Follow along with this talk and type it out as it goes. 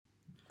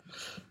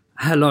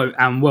Hello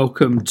and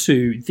welcome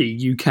to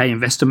the UK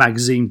Investor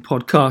Magazine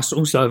podcast,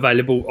 also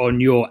available on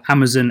your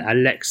Amazon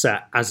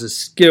Alexa as a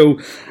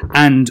skill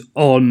and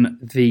on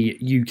the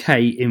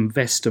UK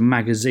Investor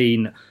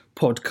Magazine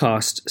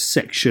podcast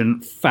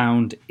section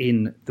found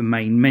in the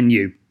main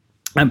menu.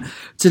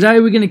 Today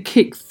we're going to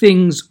kick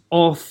things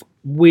off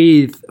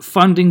with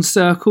Funding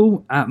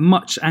Circle.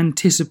 Much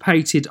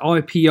anticipated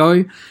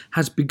IPO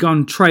has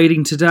begun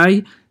trading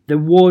today. There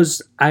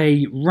was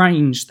a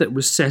range that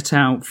was set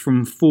out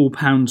from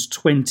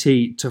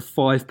 £4.20 to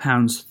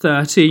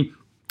 £5.30,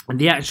 and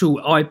the actual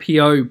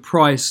IPO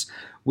price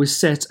was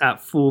set at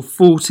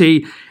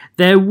 £4.40.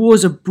 There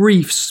was a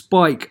brief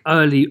spike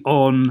early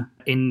on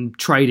in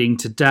trading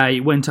today.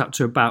 It went up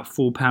to about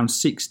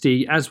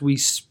 £4.60. As we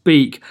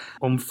speak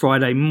on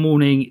Friday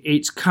morning,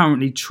 it's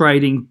currently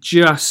trading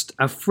just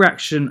a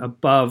fraction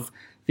above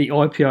the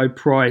IPO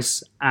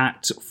price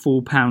at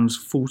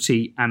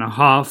 £4.40 and a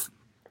half.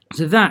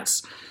 So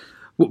that's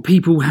what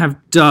people have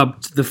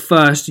dubbed the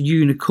first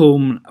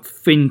unicorn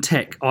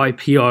fintech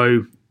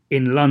IPO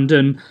in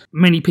London.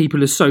 Many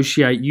people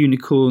associate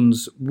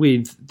unicorns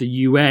with the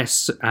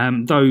US,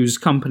 those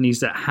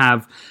companies that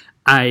have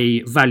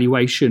a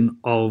valuation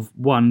of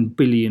 $1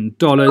 billion.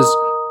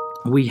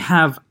 We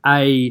have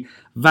a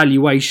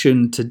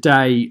valuation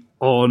today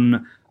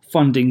on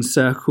Funding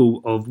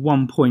Circle of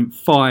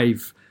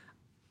 £1.5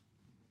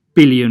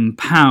 billion.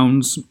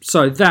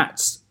 So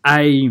that's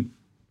a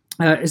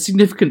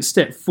significant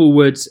step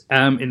forward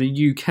in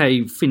the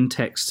UK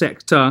fintech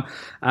sector.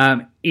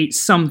 It's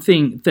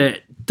something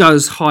that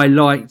does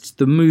highlight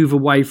the move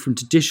away from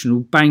traditional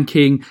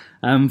banking.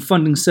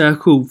 Funding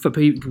Circle, for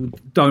people who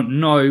don't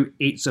know,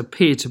 it's a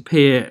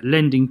peer-to-peer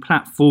lending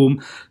platform.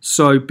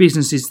 So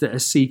businesses that are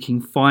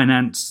seeking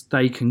finance,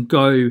 they can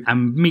go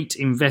and meet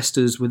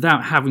investors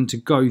without having to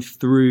go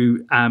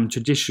through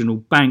traditional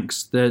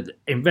banks. The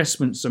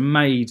investments are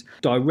made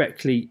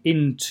directly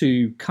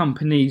into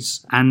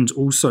companies and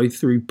also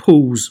through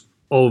pools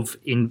of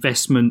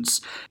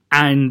investments,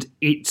 and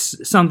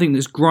it's something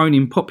that's grown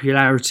in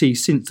popularity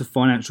since the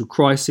financial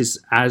crisis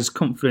as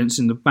confidence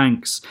in the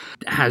banks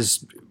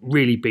has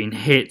really been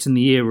hit in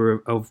the era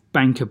of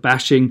banker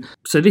bashing.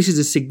 So this is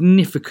a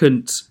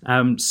significant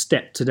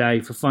step today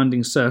for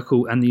Funding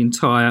Circle and the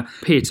entire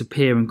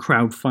peer-to-peer and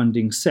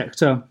crowdfunding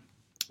sector.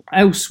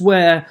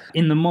 Elsewhere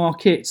in the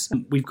markets,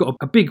 we've got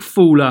a big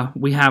faller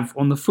we have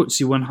on the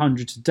FTSE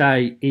 100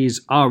 today is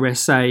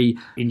RSA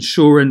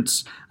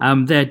Insurance.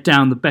 They're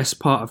down the best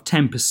part of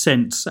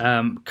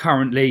 10%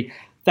 currently.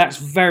 That's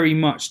very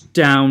much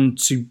down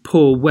to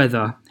poor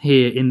weather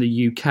here in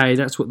the UK.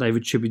 That's what they've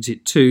attributed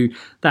it to.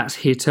 That's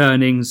hit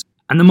earnings.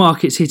 And the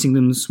market's hitting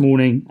them this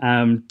morning,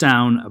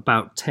 down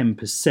about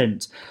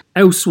 10%.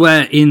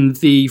 Elsewhere in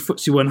the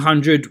FTSE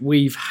 100,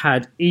 we've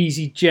had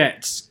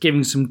EasyJet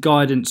giving some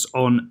guidance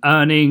on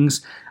earnings.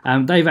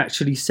 They've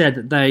actually said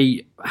that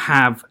they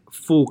have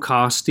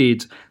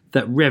forecasted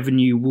that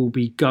revenue will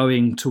be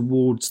going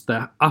towards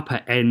the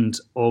upper end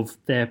of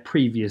their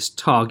previous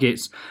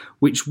targets,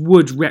 which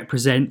would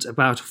represent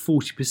about a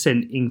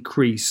 40%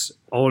 increase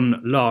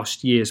on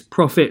last year's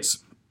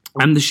profits.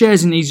 And the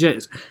shares in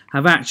EasyJet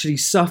have actually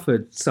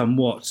suffered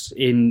somewhat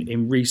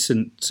in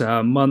recent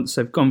months.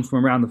 They've gone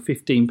from around the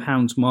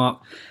 £15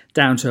 mark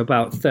down to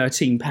about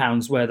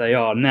 £13 where they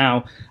are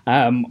now.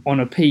 On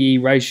a PE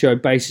ratio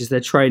basis,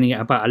 they're trading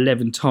at about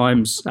 11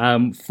 times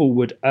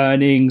forward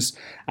earnings,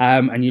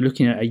 and you're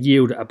looking at a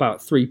yield at about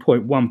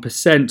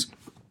 3.1%.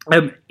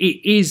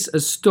 It is a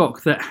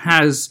stock that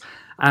has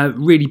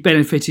really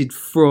benefited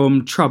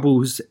from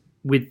troubles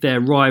with their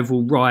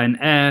rival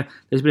Ryanair.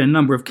 There's been a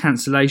number of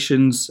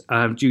cancellations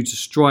due to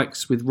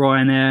strikes with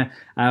Ryanair.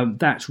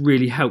 That's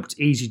really helped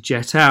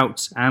EasyJet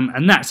out,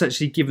 and that's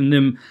actually given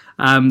them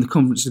the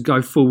confidence to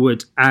go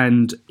forward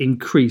and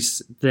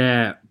increase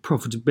their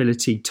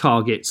profitability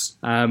targets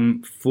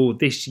for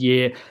this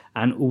year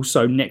and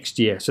also next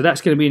year. So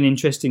that's going to be an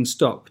interesting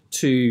stock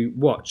to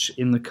watch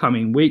in the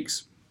coming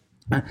weeks.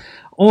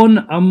 On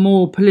a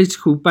more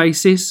political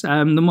basis,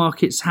 the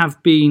markets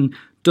have been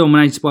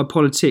dominated by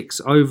politics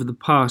over the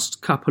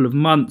past couple of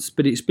months,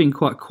 but it's been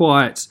quite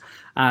quiet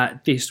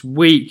this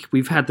week.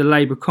 We've had the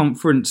Labour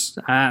conference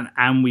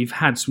and we've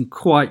had some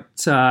quite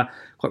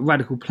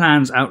radical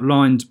plans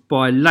outlined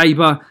by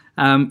Labour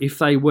if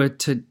they were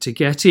to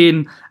get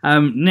in.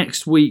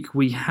 Next week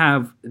we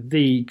have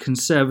the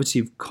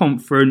Conservative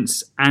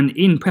conference, and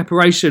in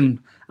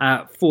preparation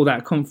for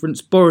that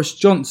conference, Boris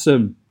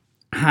Johnson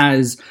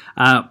has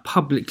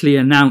publicly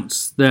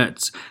announced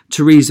that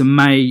Theresa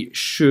May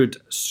should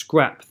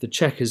scrap the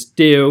Chequers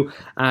deal.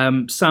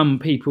 Some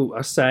people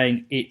are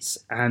saying it's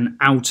an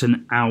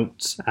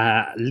out-and-out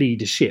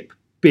leadership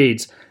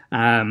bid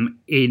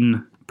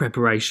in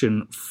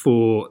preparation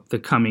for the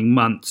coming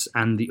months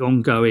and the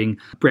ongoing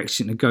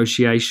Brexit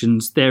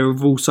negotiations. There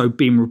have also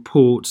been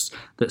reports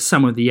that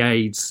some of the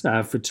aides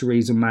for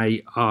Theresa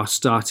May are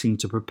starting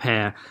to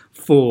prepare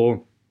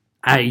for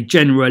a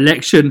general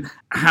election.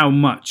 How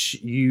much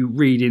you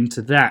read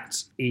into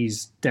that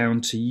is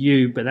down to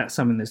you, but that's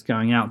something that's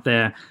going out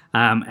there,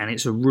 and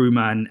it's a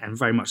rumour and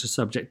very much a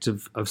subject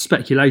of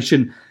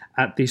speculation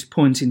at this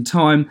point in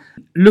time.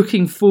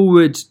 Looking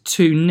forward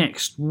to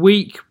next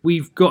week,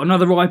 we've got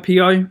another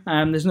IPO.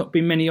 There's not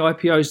been many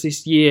IPOs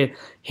this year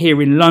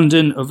here in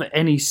London of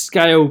any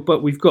scale,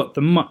 but we've got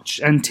the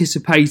much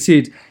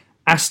anticipated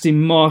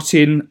Aston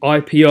Martin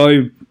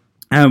IPO,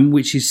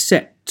 which is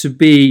set to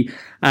be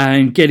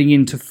getting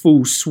into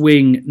full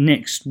swing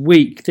next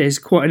week. There's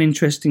quite an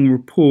interesting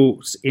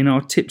report in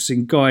our tips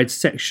and guides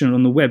section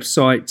on the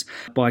website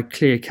by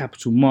Clear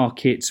Capital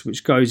Markets,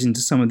 which goes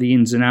into some of the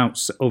ins and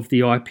outs of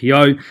the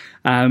IPO.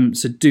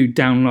 So do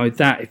download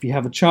that if you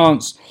have a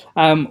chance.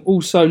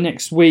 Also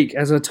next week,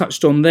 as I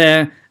touched on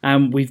there,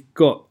 we've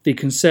got the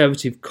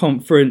Conservative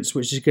Conference,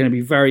 which is going to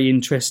be very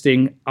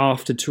interesting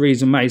after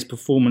Theresa May's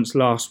performance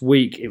last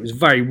week. It was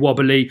very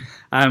wobbly.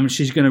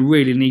 She's going to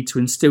really need to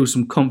instill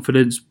some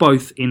confidence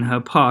both in her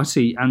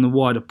party and the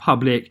wider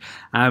public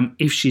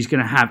if she's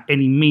going to have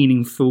any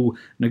meaningful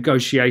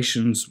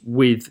negotiations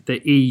with the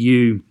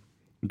EU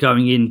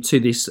going into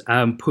this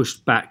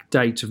pushed back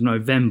date of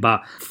November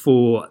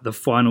for the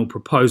final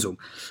proposal.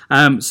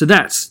 So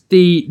that's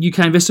the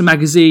UK Investor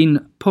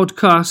Magazine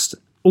podcast,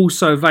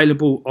 also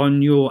available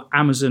on your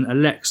Amazon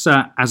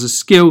Alexa as a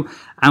skill,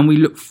 and we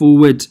look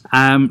forward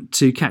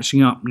to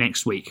catching up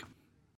next week.